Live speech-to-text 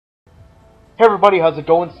Hey everybody, how's it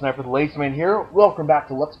going? Sniper the Ladyman here. Welcome back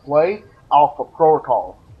to Let's Play Alpha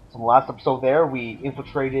Protocol. So in the last episode there, we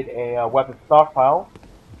infiltrated a weapons stockpile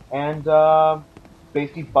and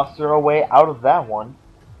basically busted our way out of that one.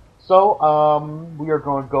 So we are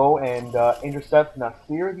going to go and intercept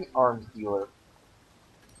Nasri, the arms dealer.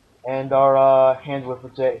 And our handler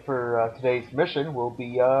for today's mission will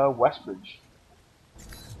be Westbridge.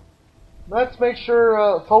 Let's make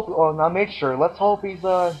sure, let's hope, well, not make sure, let's hope he's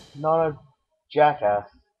not a jackass.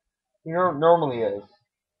 He normally is.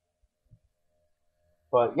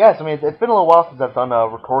 But yes, I mean, it's been a little while since I've done a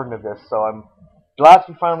recording of this, so I'm glad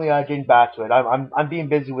to be finally getting back to it. I'm being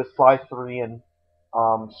busy with Sly 3 and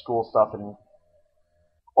school stuff and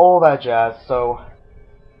all that jazz, so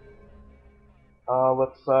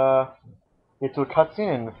let's get to a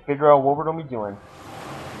cutscene and figure out what we're going to be doing.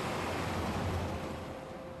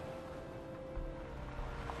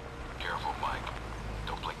 Careful, Mike.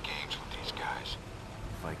 Don't play games with these guys.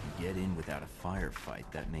 If I can get in without a firefight,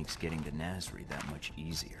 that makes getting to Nasri that much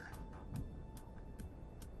easier.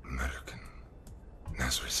 American.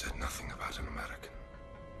 Nasri said nothing about an American.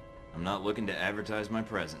 I'm not looking to advertise my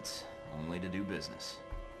presence, only to do business.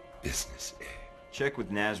 Business, eh? Check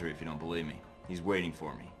with Nasri if you don't believe me. He's waiting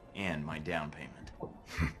for me, and my down payment.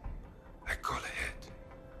 I call ahead.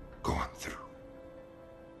 Go on through.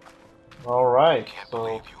 Alright, Can't so...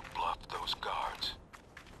 believe you bluffed those guards.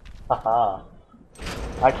 Haha.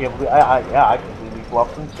 I can't believe, I completely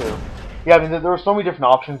bluffed them too. Yeah, I mean, there were so many different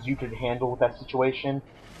options you could handle with that situation.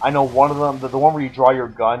 I know one of them, the one where you draw your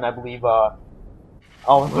gun, I believe, oh,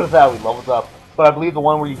 what is that? We leveled up. But I believe the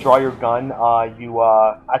one where you draw your gun, you,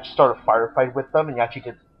 actually start a firefight with them, and you actually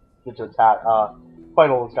get to attack,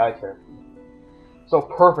 fight all those guys here. So,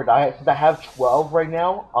 perfect. Since I have 12 right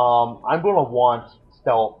now, I'm going to want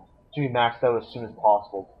stealth to be maxed out as soon as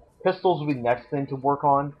possible. Pistols will be the next thing to work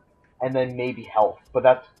on, and then maybe health. But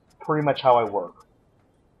that's pretty much how I work.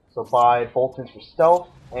 So buy bolt-ins for stealth,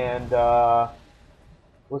 and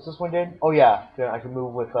what's this one did? Oh yeah, I can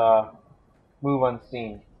move with move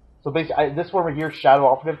unseen. So basically, this one right here, Shadow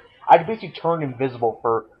Operative, I can basically turn invisible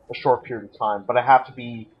for a short period of time, but I have to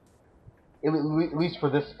be, at least for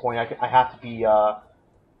this point, I have to be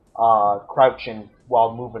crouching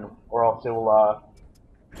while moving, or else it will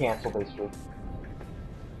cancel basically.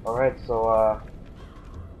 All right, so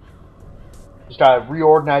just gotta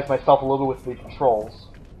reorganize myself a little with the controls.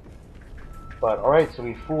 But alright, so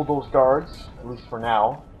we fooled those guards, at least for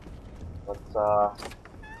now. Let's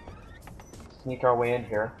sneak our way in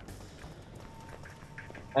here.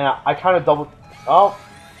 And I kind of double... Oh!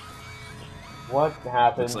 What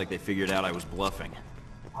happened? Looks like they figured out I was bluffing.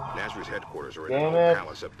 Nasri's headquarters are in Damn an old it.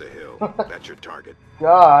 palace up the hill. That's your target.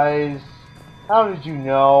 Guys! How did you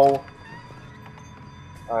know?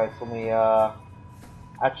 Alright, so let me,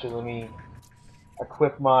 actually, let me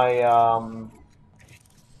equip my,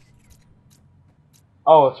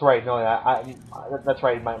 Oh, that's right. No, that's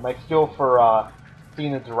right. My skill for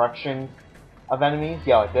seeing the direction of enemies,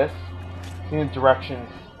 yeah, like this. Seeing the directions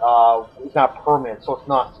is not permanent, so it's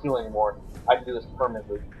not skill anymore. I can do this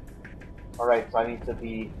permanently. All right, so I need to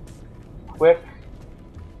be quick.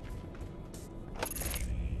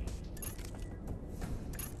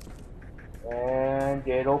 And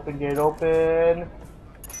get open, get open.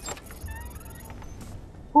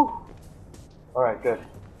 Whew. All right, good.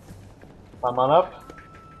 Climb on up.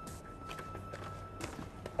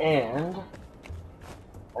 And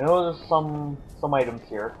I know there's some items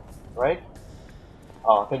here, right?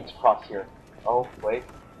 Oh, I think it's across here. Oh, wait.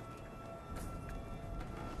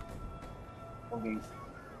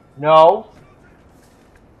 No!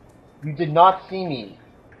 You did not see me.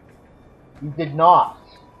 You did not.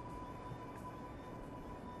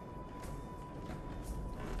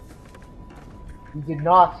 You did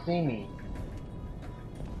not see me.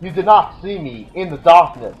 You did not see me in the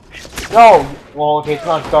darkness. No! Well, okay, it's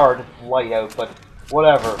not dark, it's light out, but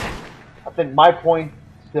whatever. I think my point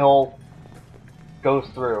still goes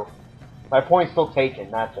through. My point's still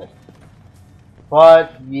taken, that's it.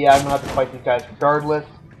 But, yeah, I'm gonna have to fight these guys regardless.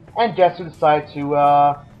 And guess who decided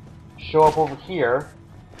to, show up over here?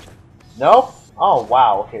 Nope? Oh,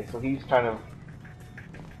 wow, okay, so he's kind of...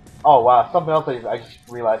 Oh, wow, something else I just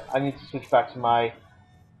realized. I need to switch back to my...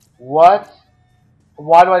 What?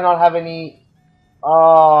 Why do I not have any...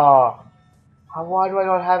 why do I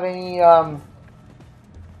not have any,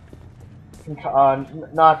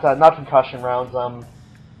 not concussion rounds,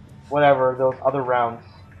 whatever, those other rounds.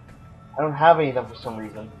 I don't have any of them for some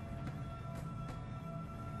reason.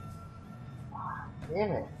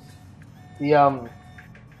 Damn it. The,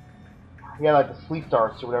 yeah, like the sleep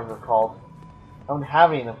darts or whatever they're called. I don't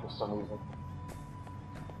have any of them for some reason.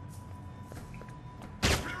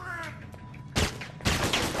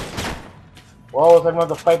 Well, I'm going to have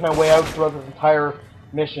to fight my way out throughout this entire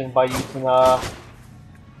mission by using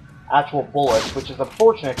actual bullets, which is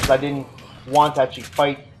unfortunate because I didn't want to actually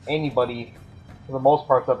fight anybody for the most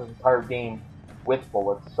part of this entire game with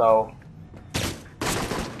bullets. So,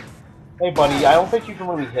 hey buddy, I don't think you can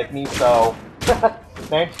really hit me, so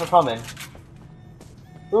thanks for coming.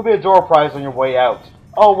 There'll be a door prize on your way out.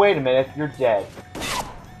 Oh, wait a minute, you're dead.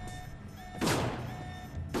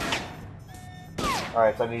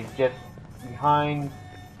 Alright, so I need to get behind...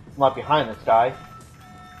 not behind this guy.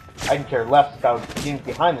 I can care less about getting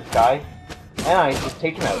behind this guy. And I just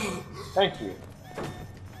take him out. Thank you.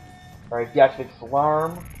 Alright, deactivate this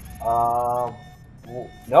alarm.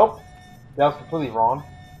 Nope. That was completely wrong.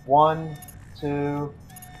 1, 2,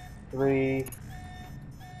 3,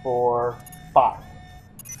 4, 5.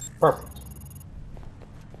 Perfect.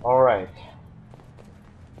 Alright.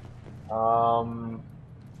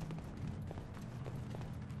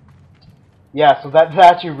 Yeah, so that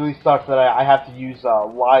actually really sucks that I have to use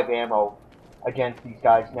live ammo against these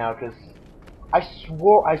guys now, because I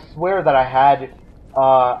swear that I had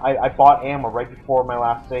I bought ammo right before my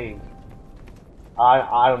last save.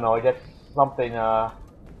 I don't know. I guess something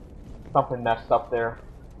something messed up there,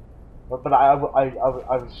 but I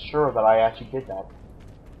was sure that I actually did that.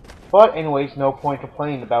 But anyways, no point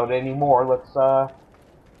complaining about it anymore. Let's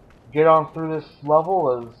get on through this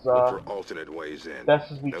level as Look for alternate ways in. best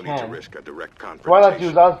as we No can. need to risk a direct So what I like to do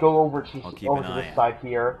is confrontation. I'll go over to I'll this side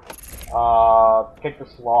here, pick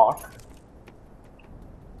this lock.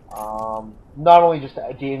 Not only just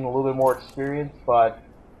to gain a little bit more experience, but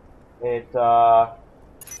it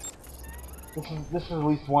this is at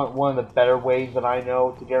least one of the better ways that I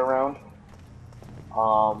know to get around.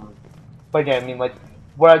 But again, I mean, like,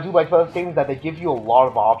 what I do like about this game is that they give you a lot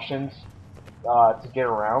of options to get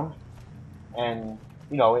around, and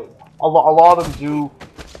you know, a lot of them do.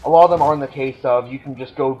 A lot of them are in the case of you can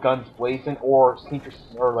just go guns blazing, or sneak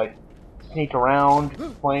around,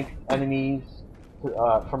 flank enemies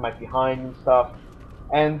from like behind and stuff,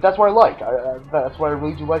 and that's what I like. That's what I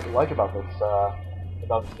really do like about this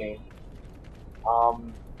game.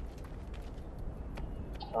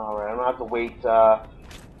 Alright, I'm gonna have to wait. I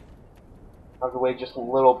have to wait just a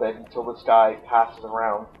little bit until this guy passes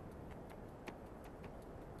around.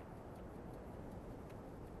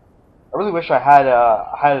 I really wish I had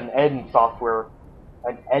an editing software. So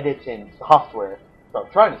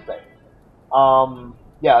I'm trying to say.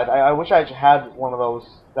 Yeah, I wish I had one of those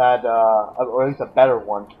that, or at least a better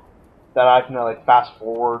one that I can like fast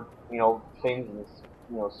forward, you know, things and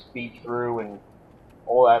you know speed through and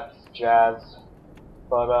all that jazz.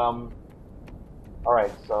 But all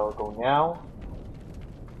right, so go now,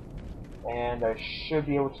 and I should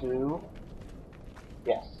be able to.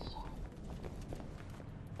 Yes.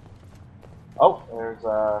 Oh, there's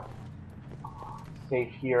a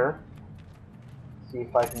safe here. See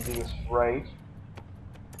if I can do this right.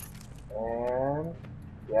 And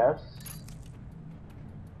yes.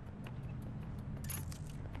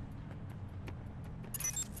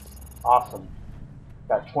 Awesome.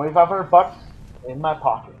 Got 2,500 bucks in my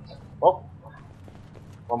pocket. Oh,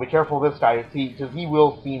 well, be careful of this guy, because he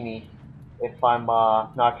will see me if I'm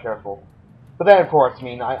not careful. But then, of course, I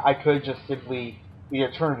mean, I could just simply either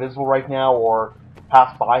turn invisible right now or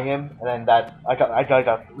pass by him, and then that I got like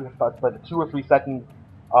a 2 or 3 second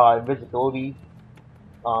invisibility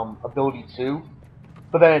ability too.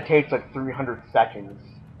 But then it takes like 300 seconds,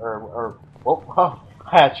 or well,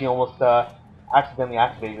 I actually almost accidentally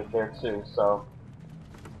activated it there too. So,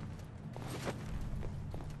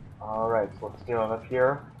 all right, so let's get on up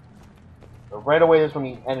here. So right away, there's gonna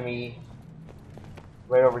be an enemy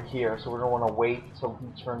right over here, so we're gonna want to wait until he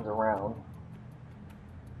turns around.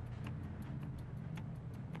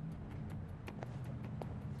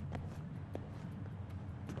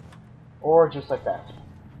 Or just like that.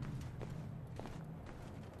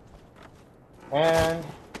 And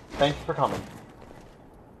thank you for coming.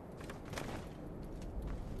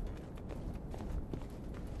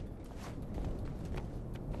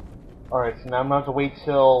 Alright, so now I'm going to have to wait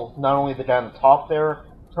till not only the guy on the top there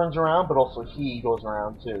turns around, but also he goes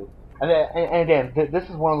around too. And again, this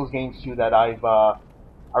is one of those games too that I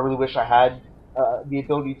really wish I had the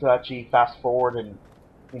ability to actually fast forward and,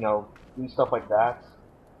 you know, do stuff like that.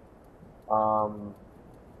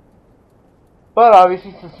 But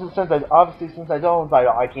obviously, since I don't,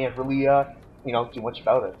 I can't really, you know, do much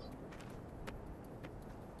about it.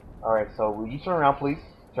 All right, so will you turn around, please?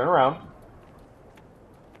 Turn around.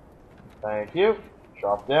 Thank you.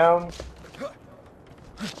 Drop down.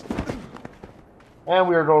 And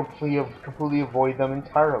we are going to completely avoid them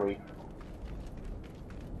entirely.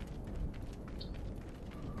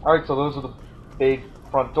 All right, so those are big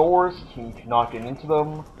front doors. You cannot get into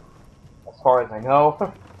them, as far as I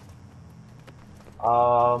know.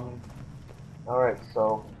 Alright,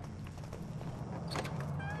 so...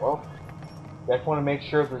 Well, definitely want to make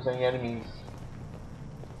sure if there's any enemies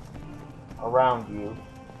around you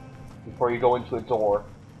before you go into a door.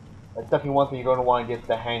 That's definitely one thing you're going to want to get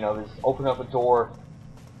the hang of, is open up a door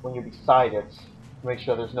when you're beside it to make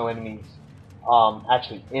sure there's no enemies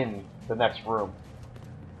actually in the next room.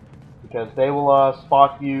 Because they will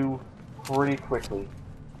spot you pretty quickly.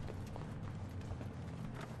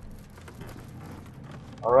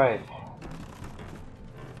 Alright.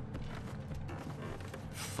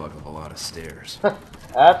 Fuck up a lot of stairs.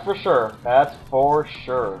 That's for sure. That's for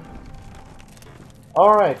sure.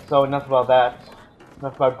 Alright, so enough about that.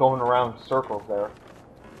 Enough about going around in circles there.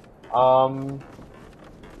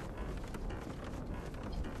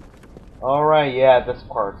 Alright, yeah, this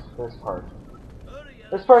part. This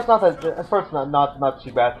part's not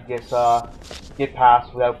too bad to get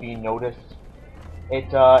past without being noticed. It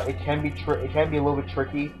can be a little bit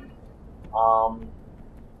tricky.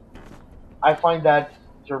 I find that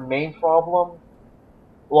your main problem.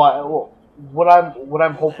 Well, what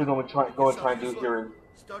I'm hopefully going to try and do here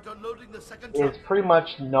is pretty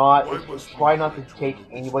much is try not to take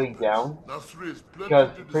anybody down,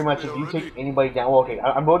 because pretty much if you take anybody down, well, okay,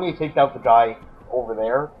 I'm going to take out the guy over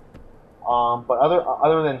there. But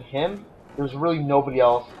other than him, there's really nobody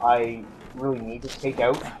else I really need to take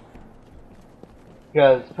out.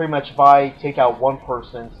 Because pretty much if I take out one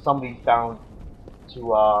person, somebody's bound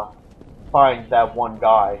to find that one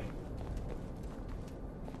guy.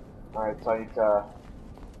 Alright, so I need to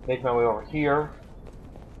make my way over here.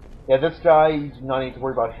 Yeah, this guy, you do not need to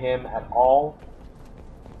worry about him at all.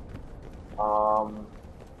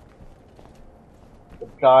 This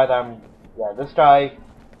guy,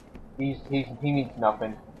 he means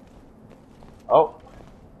nothing. Oh,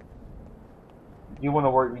 you do want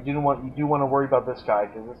to worry about this guy,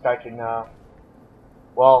 because this guy can,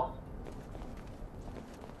 well.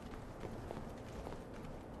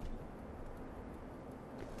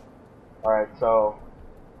 Alright, so,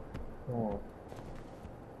 how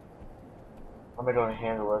am I going to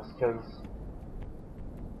handle this? Because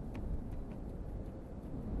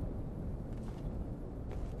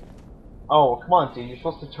oh, come on, dude! You're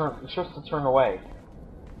supposed to turn away.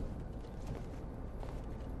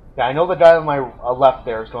 Yeah, I know the guy on my left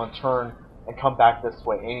there is going to turn and come back this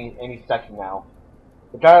way any second now.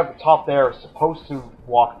 The guy at the top there is supposed to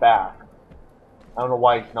walk back. I don't know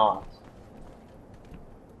why he's not.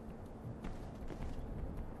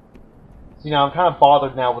 See, now I'm kind of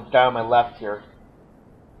bothered now with the guy on my left here.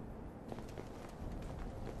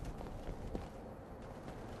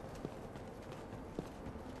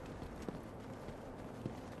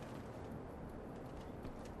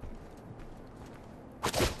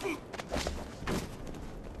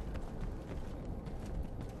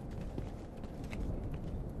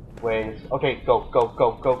 Wait, okay, go.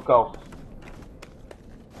 Go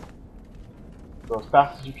as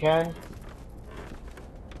fast as you can.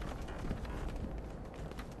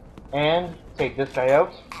 And take this guy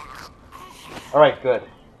out. Alright, good.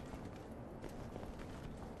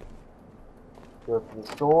 Go to this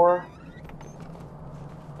door.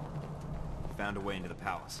 Found a way into the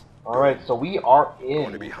palace. Alright, so we are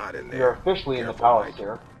in. We are officially in the palace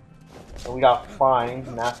here. And we gotta find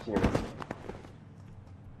Nasri.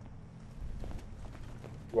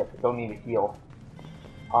 Yep, don't need to heal.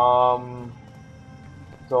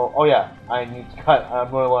 So, oh yeah, I need to cut. I'm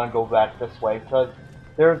going to want to go back this way because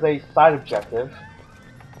there's a side objective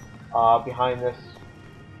behind this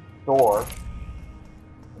door.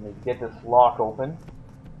 Let me get this lock open.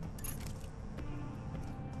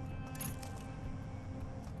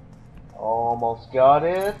 Almost got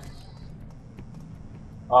it.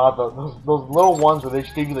 Those little ones where they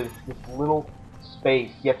just give you this little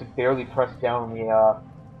space, you have to barely press down on the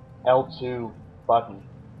L2 button.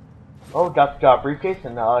 Oh, got a briefcase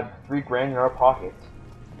and $3 grand in our pockets.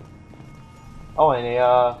 Oh, and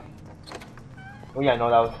oh yeah, no,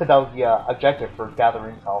 that was the objective for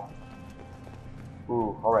gathering intel.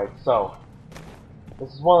 Ooh, alright, so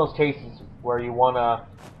this is one of those cases where you wanna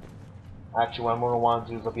actually what I'm gonna want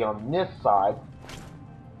to do is I'll be on this side,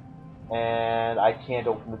 and I can't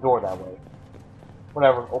open the door that way.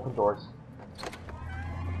 Whatever, open doors.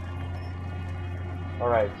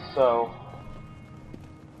 Alright, so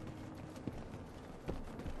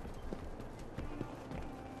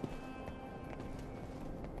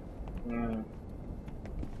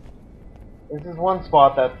this is one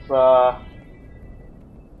spot that's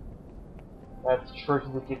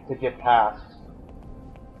tricky to get past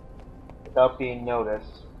without being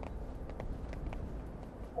noticed.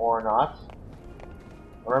 Or not.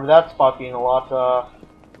 Remember that spot being a lot,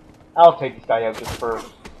 I'll take this guy out just for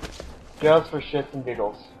shits and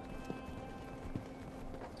giggles.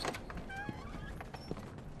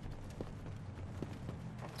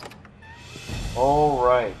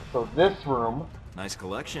 Alright, so this room, Nice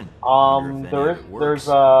collection. there's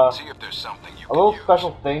See if there's something you a can little use.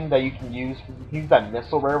 special thing that you can use. You can use that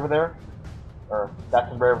missile right over there, or that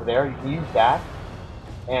thing right over there. You can use that,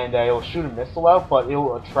 and it'll shoot a missile out, but it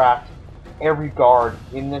will attract every guard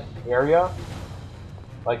in this area.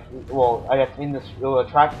 Like, well, I guess it'll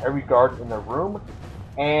attract every guard in the room,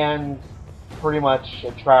 and pretty much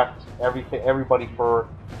attract everybody for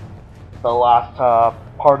the last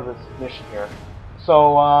part of this mission here.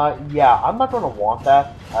 So yeah, I'm not going to want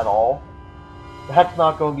that at all. That's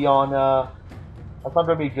not going to be on. That's not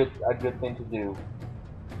going to be a good thing to do.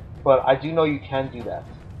 But I do know you can do that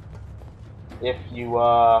if you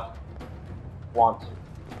want to.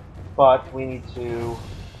 But we need to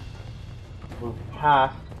move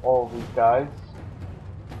past all of these guys.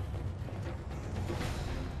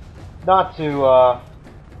 Not too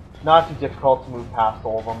difficult to move past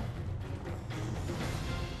all of them.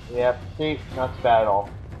 Yeah, see, not too bad at all.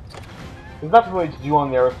 There's nothing really to do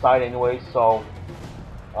on the other side anyway, so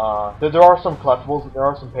there are some collectibles, there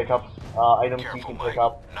are some pickups, items you can pick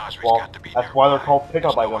up. Well, that's why they're called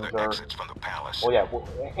pickup items. Well, yeah. Well,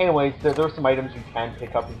 anyways, there are some items you can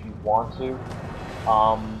pick up if you want to.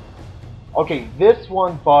 Okay, this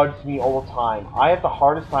one bugs me all the time. I have the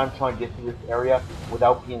hardest time trying to get through this area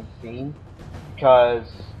without being seen,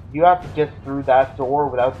 because you have to get through that door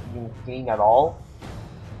without being seen at all.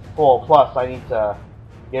 Well, plus I need to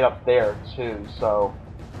get up there too, so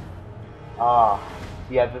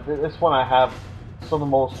yeah, this one I have some of the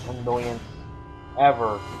most annoyance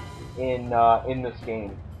ever in this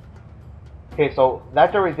game. Okay, so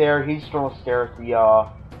that guy right there, he's just gonna stare at the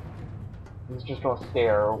he's just gonna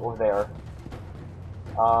stare over there.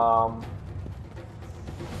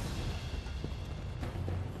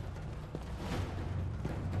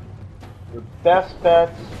 Your best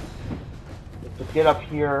bet is to get up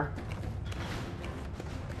here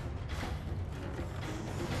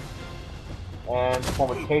and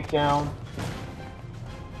perform a takedown.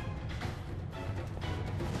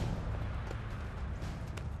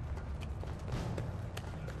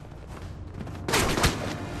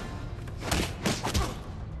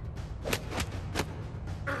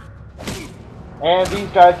 And these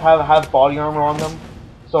guys have body armor on them,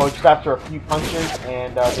 so just after a few punches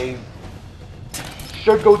and they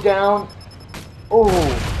should go down. Oh,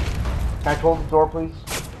 can I close the door, please?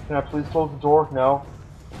 Can I please close the door? No.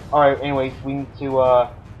 All right. Anyways, we need to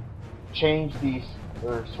change these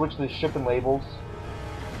or switch the shipping labels.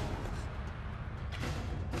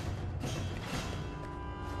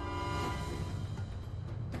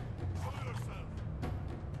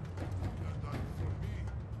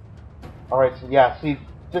 Alright, so yeah, see,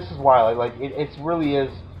 this is why, it really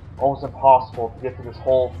is almost impossible to get through this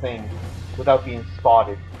whole thing without being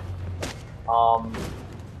spotted.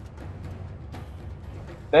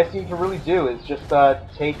 Best you can really do is just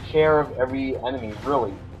take care of every enemy,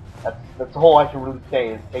 really. That's all I can really say,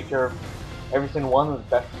 is take care of every single one as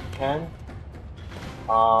best as you can.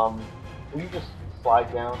 Will you just slide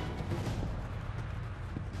down?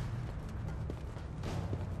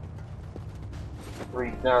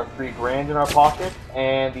 Now $3,000 in our pockets,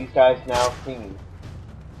 and these guys now see me.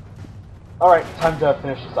 Alright, time to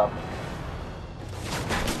finish this up.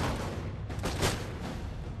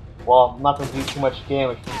 Well, I'm not going to do too much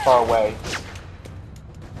damage from far away.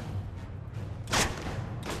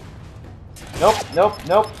 Nope, nope,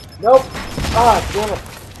 nope, nope! Ah, damn it!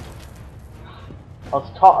 I was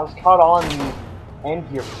caught on the end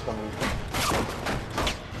here for some reason.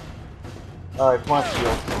 Alright, come on,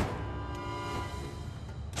 shield.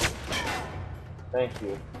 Thank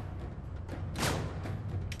you.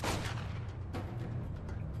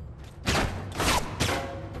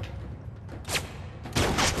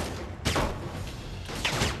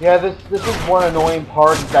 Yeah, this is one annoying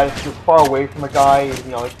part, is that it's just far away from the guy, and,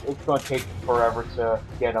 you know, it's gonna take forever to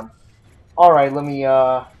get him. Alright, let me,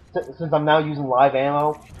 since I'm now using live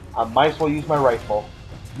ammo, I might as well use my rifle.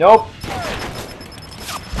 Nope!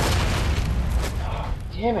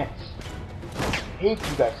 Damn it! I hate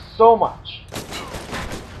you guys so much.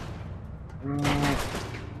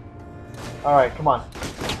 Alright, come on.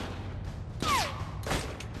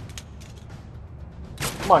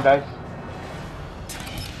 Come on, guys.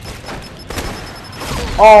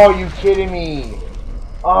 Oh, you kidding me?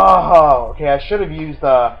 Oh, okay, I should have used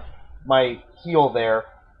my heal there.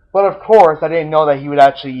 But of course, I didn't know that he would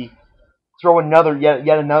actually throw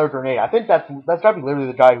yet another grenade. I think that's gotta be literally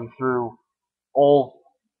the guy who threw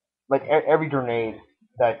every grenade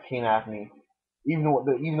that came at me, even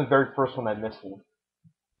the very first one that missed me.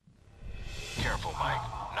 Careful, Mike.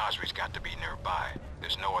 Nasri's got to be nearby.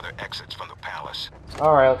 There's no other exits from the palace.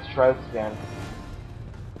 Alright, let's try this again.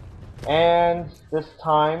 And this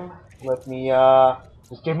time, let me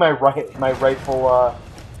just give my rifle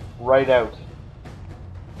right out.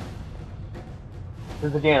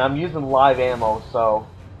 Because again, I'm using live ammo, so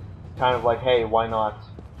kind of like, hey, why not?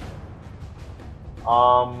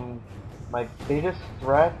 My biggest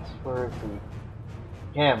threat, where is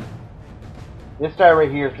he? Him. This guy right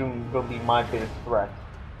here is going to be my biggest threat.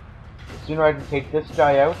 The sooner I can take this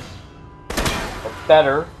guy out, the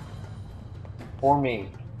better for me.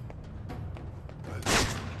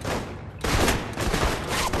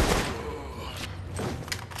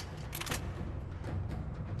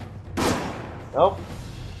 Nope.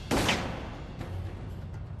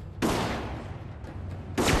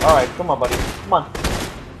 Alright, come on, buddy. Come on.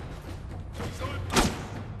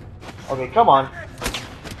 Okay, come on.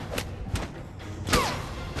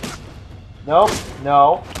 Nope.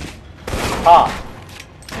 No. Ah.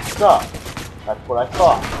 Stuck. That's what I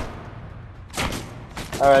thought.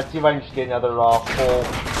 Alright, let's see if I can just get another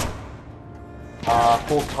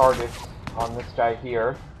full target on this guy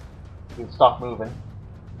here. He can stop moving.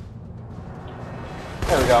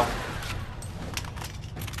 There we go.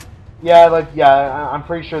 Yeah, I'm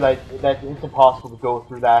pretty sure that it's impossible to go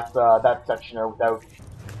through that section there without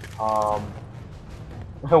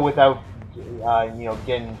without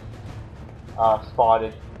getting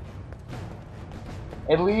spotted.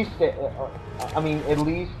 At least,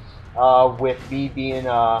 with me being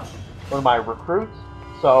one of my recruits,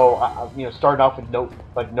 so starting off with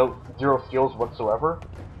zero skills whatsoever.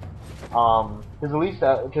 Because at least,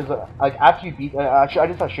 like after you beat, I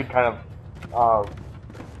guess I should kind of,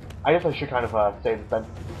 say this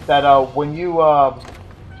that when you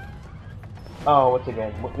what's it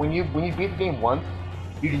again? When you beat the game once,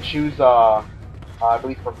 you can choose I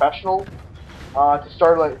believe professional to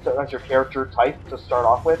start as your character type to start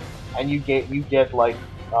off with, and you get like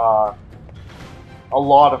a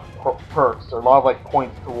lot of perks or a lot of like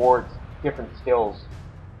points towards different skills.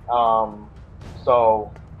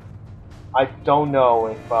 So I don't know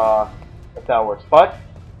if that works, but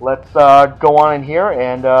let's go on in here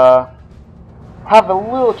and have a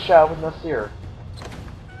little chat with Nasir.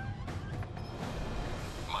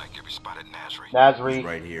 Mike, have you spotted Nasri? Nasri, He's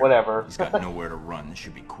right here. whatever. He's got nowhere to run. This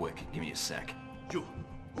should be quick. Give me a sec. You,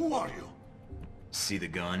 who are you? See the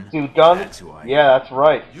gun? Dude, gun? That's who I am. Yeah, that's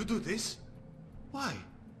right. You do this? Why?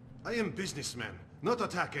 I am businessman, not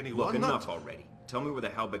attack anyone. Look, enough already. Tell me where the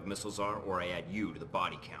Halbig missiles are, or I add you to the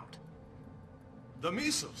body count. The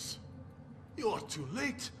missiles? You are too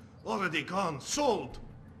late. Already gone, sold.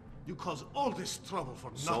 You cause all this trouble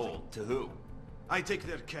for nothing. Sold to who? I take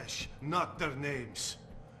their cash, not their names.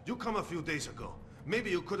 You come a few days ago.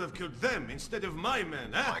 Maybe you could have killed them instead of my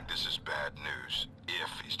men, eh? Mike, this is bad news.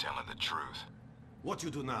 If he's telling the truth. What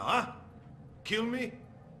you do now, huh? Kill me?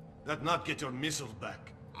 That not get your missiles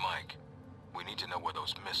back. Mike, we need to know where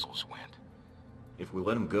those missiles went. If we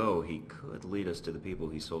let him go, he could lead us to the people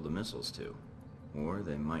he sold the missiles to. Or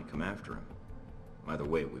they might come after him. Either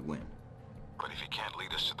way, we win. But if he can't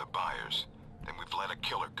lead us to the buyers, then we've let a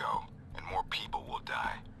killer go, and more people will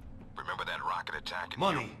die. Remember that rocket attack?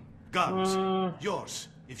 Money, guns, yours.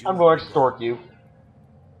 If you I'm let going me to go. extort you.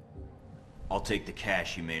 I'll take the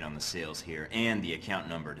cash you made on the sales here, and the account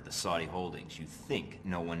number to the Saudi holdings you think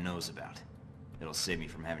no one knows about. It'll save me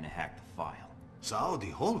from having to hack the file. Saudi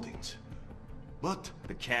holdings? But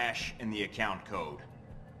The cash and the account code.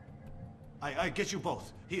 I get you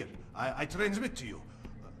both. Here, I transmit to you.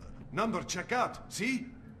 Number check out, see?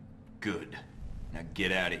 Good. Now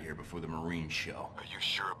get out of here before the Marines show. Are you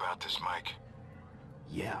sure about this, Mike?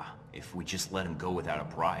 Yeah, if we just let him go without a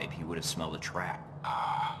bribe, he would have smelled a trap.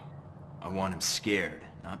 I want him scared,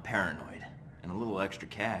 not paranoid. And a little extra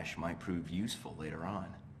cash might prove useful later on.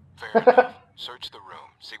 Fair enough. Search the room,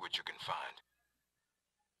 see what you can find.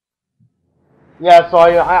 Yeah, so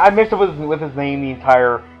I mixed up with his name the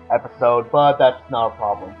entire episode, but that's not a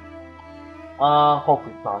problem.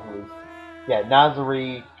 Hopefully it's not at least. Yeah,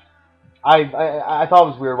 Nasri. I thought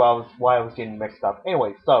it was weird why I was getting mixed up.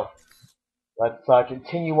 Anyway, so let's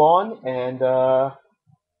continue on and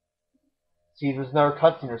see if there's another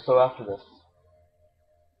cutscene or so after this.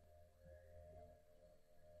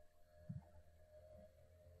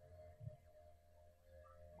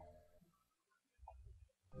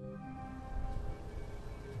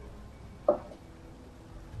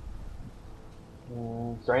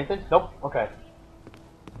 Is there anything? Nope. Okay.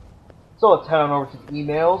 So let's head on over to the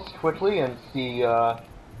emails quickly and see,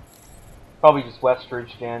 probably just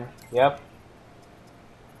Westridge again. Yep.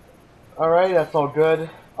 Alright, that's all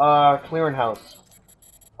good. Clearinghouse.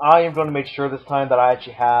 I am going to make sure this time that I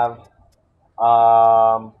actually have,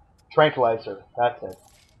 Tranquilizer. That's it.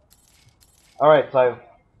 Alright, so I've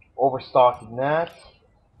overstocked in that.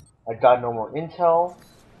 I got no more intel.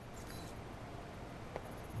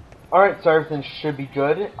 Alright, so everything should be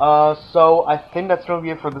good. So I think that's going to be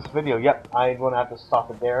it for this video. Yep, I'm going to have to stop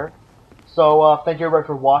it there. So, thank you everybody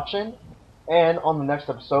for watching. And on the next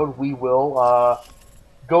episode, we will,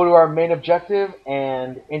 go to our main objective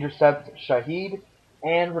and intercept Shahid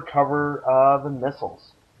and recover, the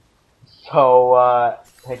missiles. So,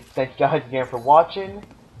 thank you guys again for watching.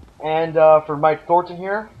 And, for Mike Thornton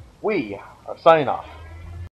here, we are signing off.